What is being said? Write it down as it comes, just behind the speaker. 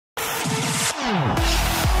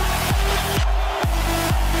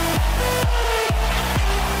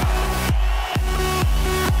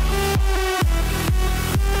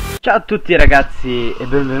Ciao a tutti ragazzi e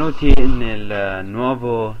benvenuti nel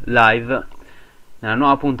nuovo live, nella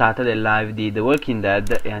nuova puntata del live di The Walking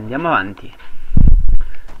Dead, e andiamo avanti.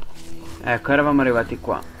 Ecco, eravamo arrivati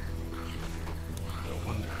qua.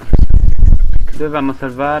 Dovevamo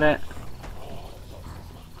salvare...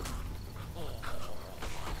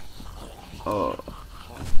 Oh.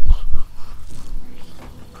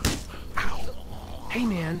 Hey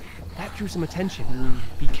man, that drew some attention.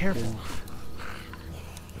 Be careful.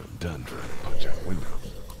 Done trying to punch out a window.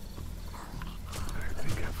 I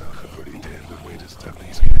think I found a pretty damn good way to stop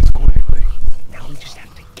these guys quietly. Now we just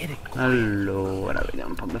have to get it. Allora, vediamo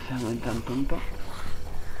un po', beffiamo intanto un po'.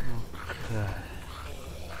 Ok.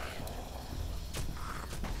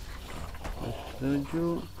 Questo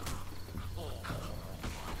giù.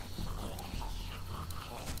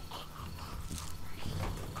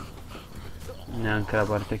 Neanche la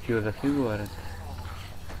porta è chiusa, figurati.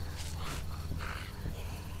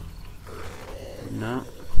 No,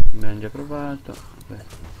 abbiamo già provato.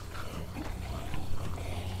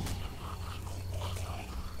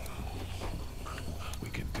 We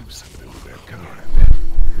can do something with that car, I bet.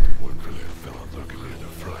 One for that fella lurking near the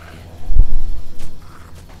front.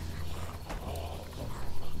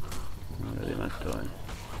 Uno dei mattoni.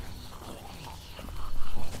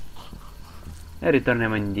 E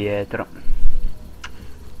ritorniamo indietro.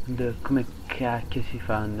 Come cacchio si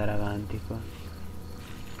fa ad andare avanti qua?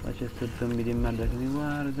 Qua c'è sto zombie di merda che mi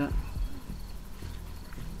guarda.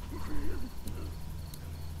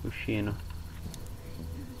 Cuscino.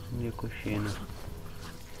 Mio cuscino.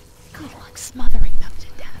 Good luck smothering them to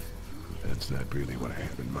death. That's not really what I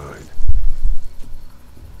have in mind.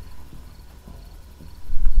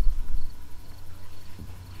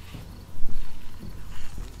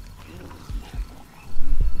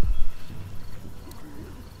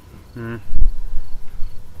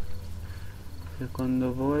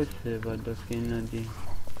 Secondo voi se vado fino di...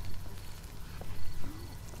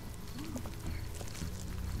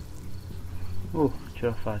 ce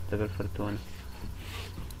l'ho fatta per fortuna.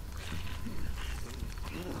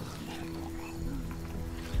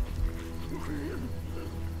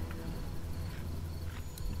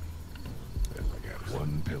 And I got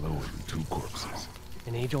one pillow and two corpses.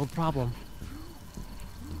 An age-old problem.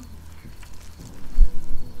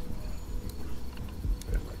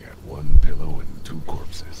 And I got one pillow and two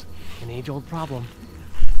corpses. An age-old problem.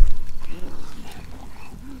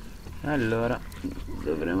 Allora,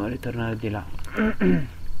 dovremo ritornare di là.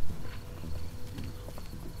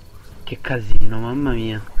 Che casino, mamma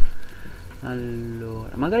mia.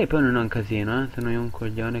 Allora, magari poi non è un casino, se no io ho un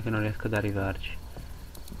coglione che non riesco ad arrivarci.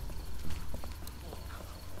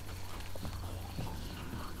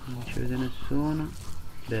 Non ci vede nessuno.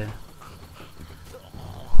 Beh.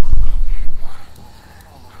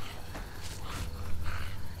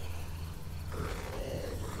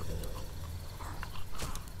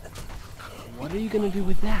 What are you gonna do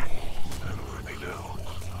with that? I don't really know.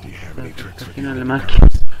 Do you have any tricks for Fino alle getting macchine.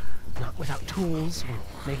 Not without tools, or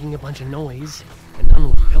making a bunch of noise, and none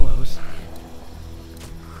with pillows.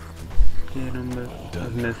 Ho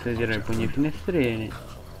smesso di girare i pugni ai finestrini.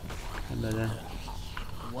 Vabbè dai.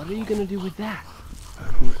 What are you gonna do with that?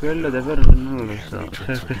 Con quello davvero non lo so.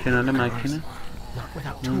 Se questione alle macchine. Not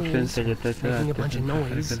without Non tools, penso agli attacchi making a bunch of per fare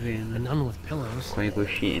noise, casino. and none with pillows. Con i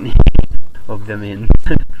cuscini.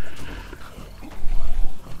 Ovviamente.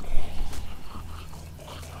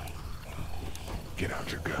 Get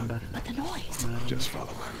out your gun. But the noise. Just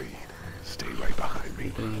follow my lead. Stay right behind me.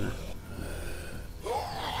 Prima.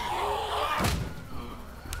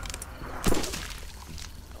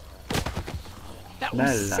 That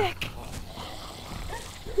Bella. was sick.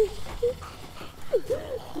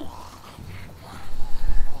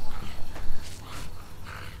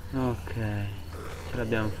 Ok, ce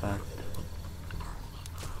l'abbiamo fatta.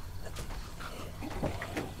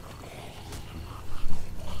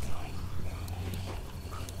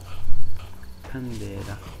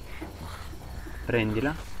 Candela.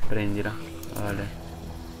 Prendila, prendila. Vale.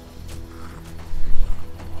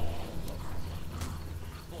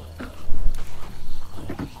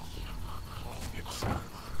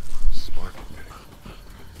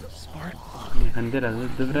 La candela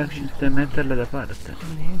dovresti metterla da parte.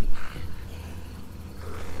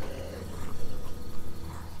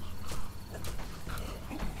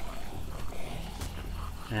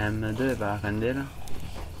 Dove va la candela?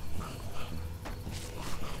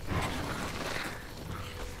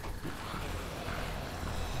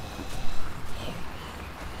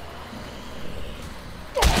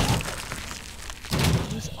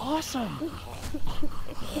 is awesome.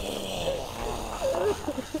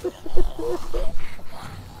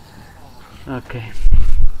 Ok.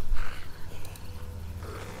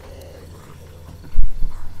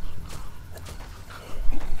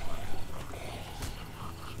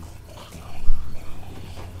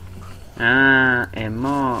 Ah, e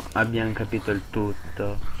mo abbiamo capito il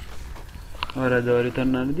tutto. Ora devo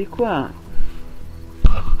ritornare di qua.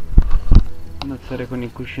 Ammazzare con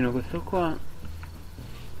il cuscino questo qua.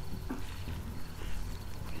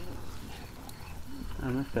 Ah,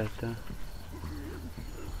 ma aspetta.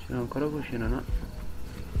 C'è ancora un cuscino, no?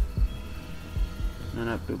 Non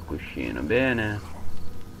ha più il cuscino, bene.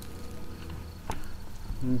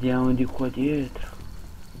 Andiamo di qua dietro.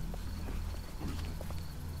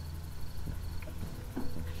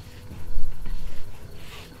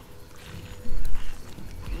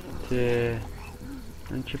 Sì.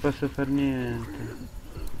 Non ci posso far niente.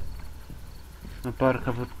 Ma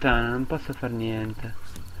porca puttana, non posso far niente.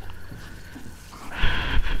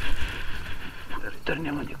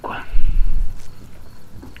 Ritorniamo di qua.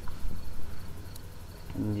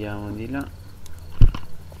 Andiamo di là.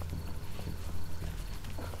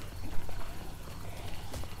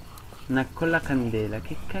 Con la candela.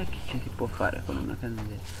 Che cacchio ci si può fare con una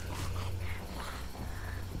candela?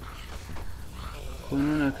 Con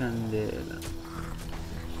una candela.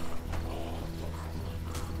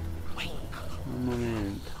 Un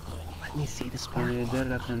momento. Let me see the Fammi spark. vedere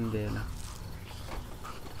la candela.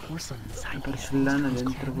 Porcelain La inside these porcellana things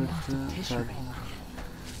dentro caramel questa tissue cosa paper.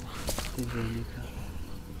 igienica.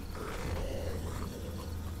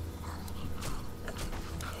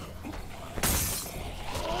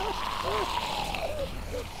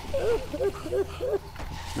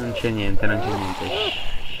 Non c'è niente, non c'è niente.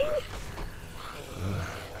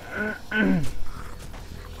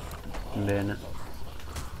 Bene.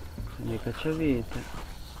 Quindi cacciavite.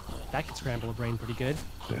 That could scramble a brain pretty good.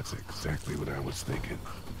 That's exactly what I was thinking.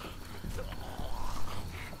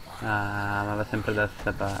 Ah, ma va sempre da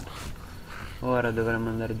sta parte. Ora dovremmo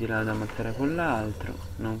andare di là ad ammazzare quell'altro.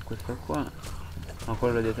 Non questo qua, ma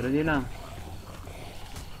quello dietro di là.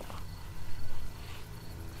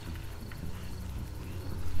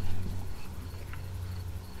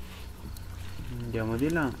 Andiamo di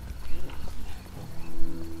là.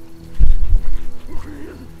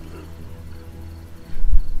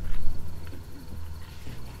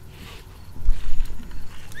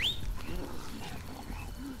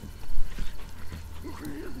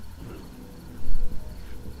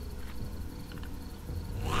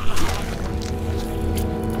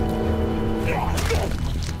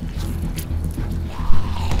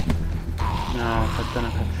 No, ho fatto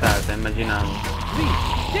una cazzata, immaginavo.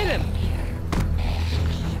 Get him!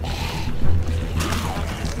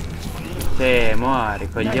 Sì, muori,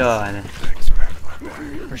 coglione. Thanks for having my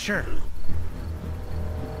back. For sure.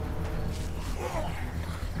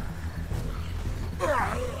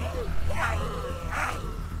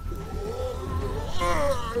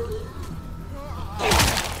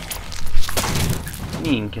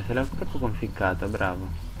 Minchia, se l'ha proprio conficcato, bravo.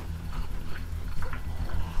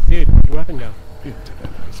 Dude, where'd your weapon go? Into that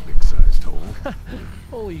nice big sized hole.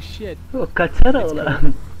 Holy shit. Oh,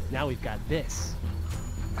 cazzarola! Now we've got this.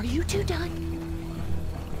 Are you two done?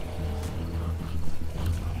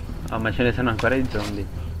 Oh, ma ce ne sono ancora i zombie.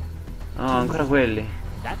 Oh, ancora quelli.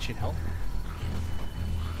 That should help.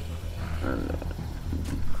 Allora.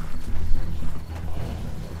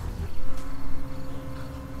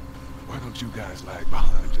 Why don't you guys lag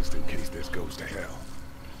behind just in case this goes to hell?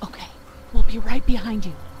 Okay, we'll be right behind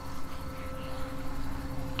you.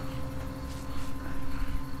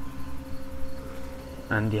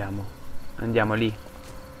 Andiamo. Andiamo lì.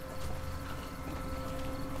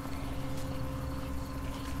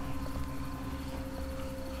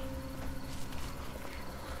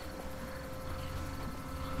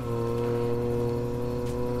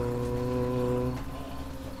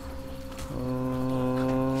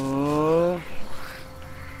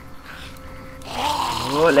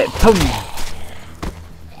 Pum!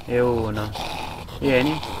 E uno.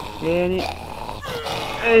 Vieni, vieni.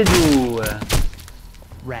 E due.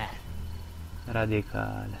 Rad.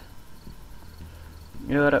 Radicale.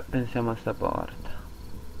 E ora pensiamo a sta porta.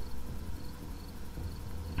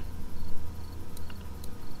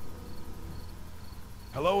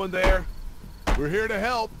 Hello in there. We're here to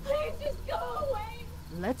help. Please just go away.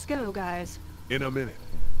 Let's go, guys. In a minute.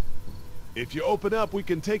 If you open up, we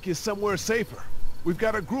can take you somewhere safer. We've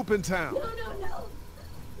got a group in town. No, no, no.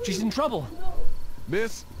 She's in trouble.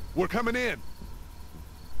 Miss, we're coming in.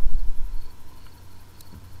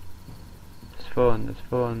 Sfonda,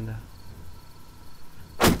 sfonda.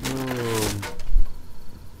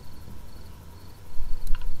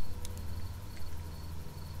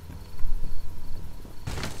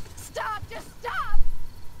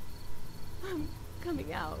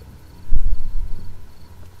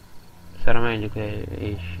 sarà meglio che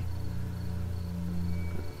esci.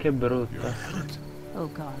 Che brutta. Oh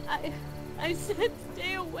God. I said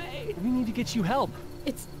stay away. We need to get you help.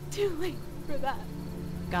 It's too late for that.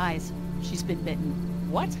 Guys, she's been bitten.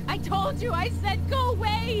 What? I told you, I said go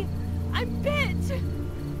away! I'm bit!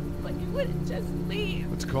 But you wouldn't just leave.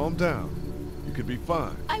 Let's calm down. You could be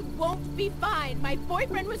fine. I won't be fine. My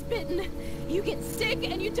boyfriend was bitten. You get sick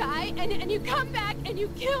and you die and you come back and you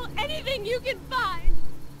kill anything you can find.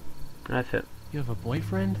 That's it. You have a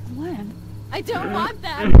boyfriend? When? I don't want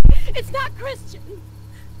that. It's not Christian.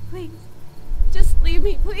 Please, just leave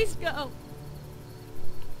me. Please go.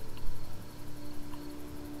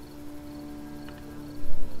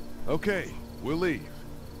 Okay, we'll leave.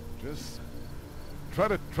 Just try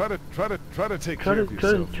to take care of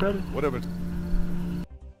yourself. Whatever.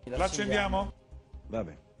 La accendiamo?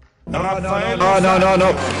 Vabbè. Raffaele.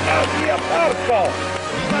 No. Via, porco!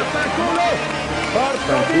 Vaffanculo!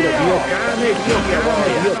 Porco Dio cane.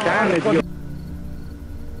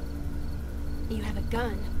 You have a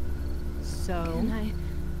gun. So? Can I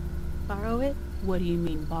borrow it? What do you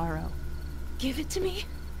mean, borrow? Give it to me.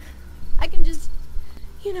 I can just,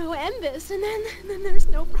 you know, end this, and then there's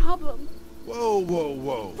no problem.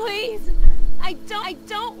 Whoa. Please, I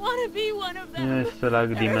don't want to be one of them. Sto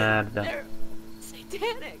lag di merda. They're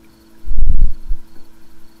satanic.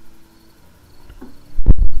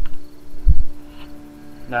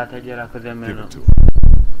 Dategliela così Give almeno. it to him.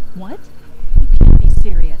 What? You can't be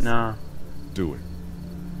serious. No. Do it.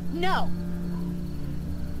 No.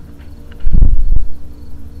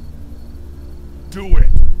 Do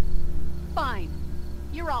it. Fine.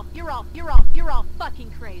 You're all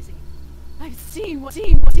fucking crazy. I've seen what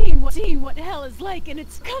hell is like, and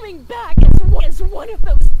it's coming back as one of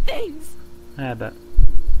those things. Beh.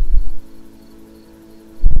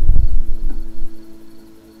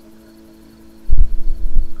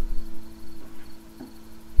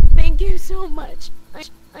 Thank you so much.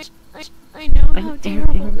 I know how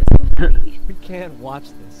terrible this must be. We can't watch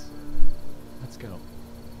this. Let's go.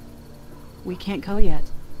 We can't go yet.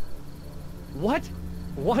 What?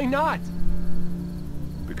 Why not?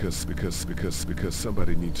 Because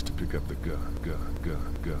somebody needs to pick up the gun.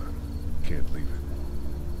 Can't leave it.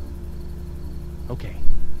 Okay.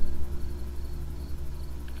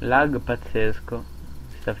 Lag pazzesco.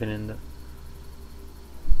 Si sta finendo.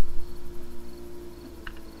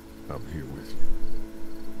 I'm here with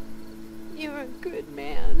you. You're a good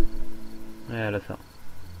man. Lo so.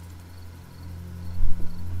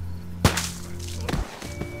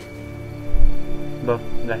 Boh,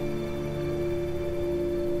 dai.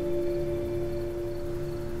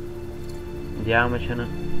 Andiamocene.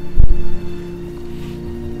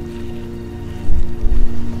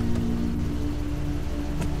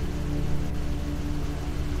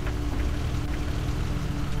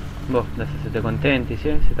 Boh, adesso siete contenti,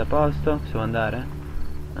 sì? Siete a posto? Possiamo andare?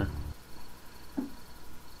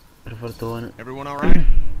 Per fortuna. Everyone all right?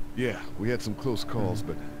 Yeah, we had some close calls,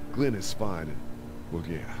 but Glenn is fine, and well,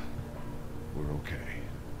 yeah, we're okay.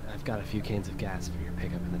 I've got a few cans of gas for your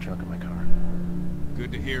pickup in the trunk of my car.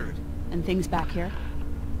 Good to hear it. And things back here?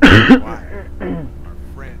 Quiet. Our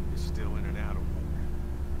friend is still in and out of war.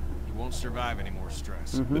 He won't survive any more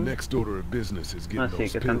stress. The next order of business is Ma getting sì,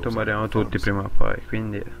 those che tanto pills moriamo out of the tutti pharmacy. prima o poi,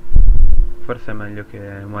 quindi forse è meglio che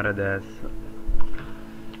muore adesso.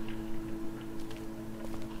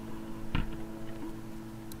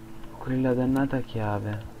 Quella dannata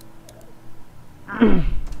chiave.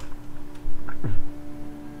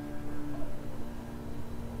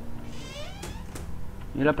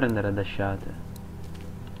 Io la prenderò ad asciate.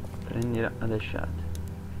 Prendila ad asciate.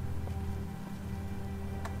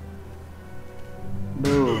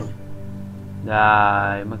 Boh.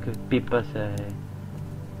 Dai, ma che pippa sei.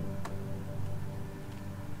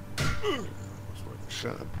 Was worth a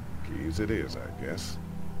shot. Keys it is, I guess.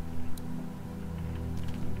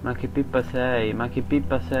 Ma che pippa sei, ma che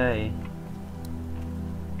pippa sei.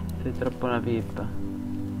 Sei troppo una pippa.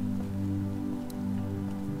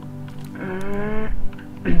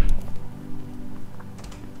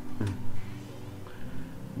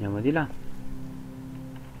 Andiamo di là.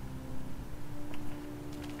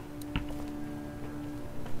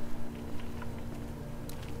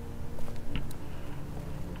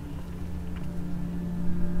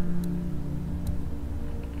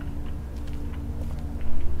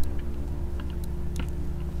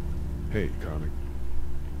 Hey, Connie.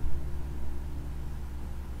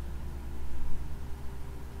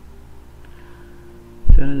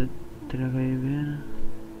 Te la cavi bene?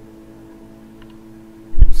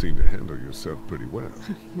 You seem to handle yourself pretty well.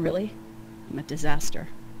 Really? I'm a disaster.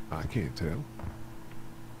 I can't tell.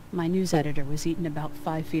 My news editor was eaten about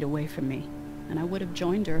 5 feet away from me, and I would have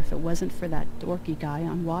joined her if it wasn't for that dorky guy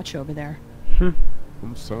on watch over there.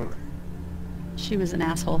 I'm sorry. She was an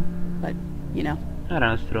asshole, but, you know. Era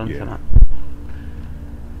una stronza, Yeah. ma...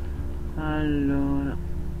 Allora...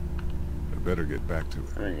 I better get back to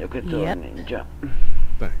it. Meglio che Yep. torni, già.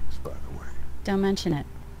 Thanks, by the way. Don't mention it.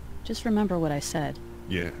 Just remember what I said.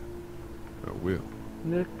 Yeah, I will.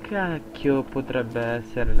 Dove cacchio potrebbe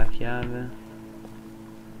essere la chiave?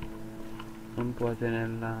 Non può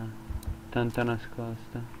tenerla tanto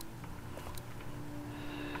nascosta.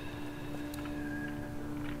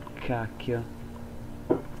 Cacchio.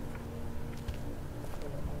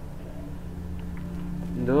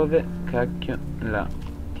 Dove cacchio la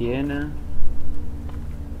tiene?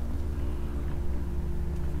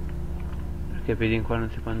 Perché più di qua non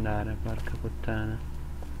si può andare, porca puttana.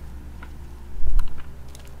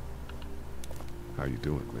 How you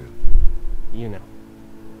doing, man? You know.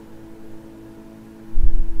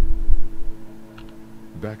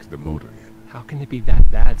 Back to the motor yet? How can it be that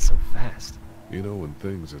bad so fast? You know, when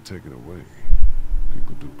things are taken away,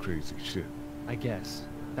 people do crazy shit. I guess.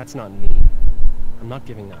 That's not me. I'm not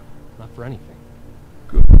giving up. Not for anything.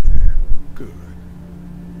 Good, man. Good.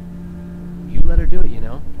 You let her do it, you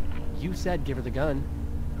know? You said give her the gun.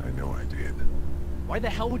 I know I did. Why the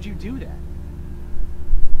hell would you do that?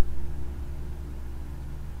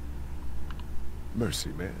 Mercy,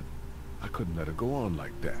 man. I couldn't let her go on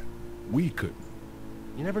like that. We couldn't.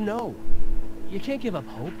 You never know. You can't give up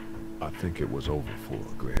hope. I think it was over for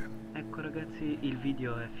her, Glenn. Ecco ragazzi, il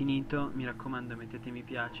video è finito, mi raccomando mettete mi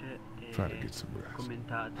piace Try to e get some rest.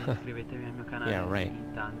 commentate, iscrivetevi al mio canale Yeah, right.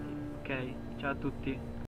 in tanti, ok? Ciao a tutti!